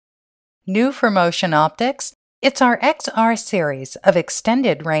New from Ocean Optics, it's our XR series of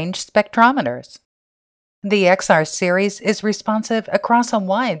extended-range spectrometers. The XR series is responsive across a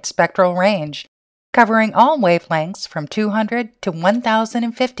wide spectral range, covering all wavelengths from 200 to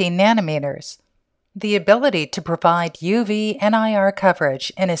 1050 nanometers. The ability to provide UV and IR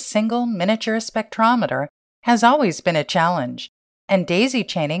coverage in a single miniature spectrometer has always been a challenge, and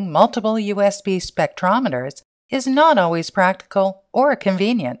daisy-chaining multiple USB spectrometers is not always practical or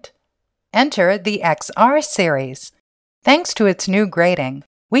convenient. Enter the XR series. Thanks to its new grading,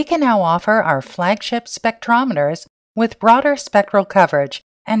 we can now offer our flagship spectrometers with broader spectral coverage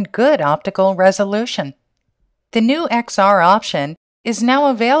and good optical resolution. The new XR option is now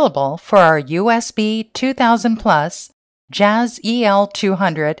available for our USB 2000+, Jazz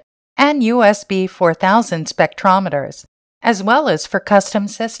EL200, and USB 4000 spectrometers, as well as for custom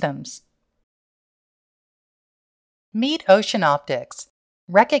systems. Meet Ocean Optics.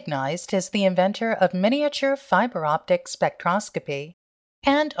 Recognized as the inventor of miniature fiber optic spectroscopy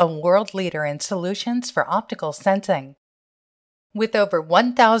and a world leader in solutions for optical sensing. With over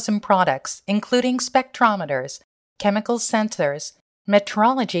 1,000 products, including spectrometers, chemical sensors,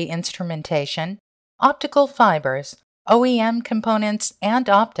 metrology instrumentation, optical fibers, OEM components, and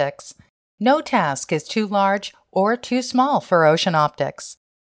optics, no task is too large or too small for Ocean Optics.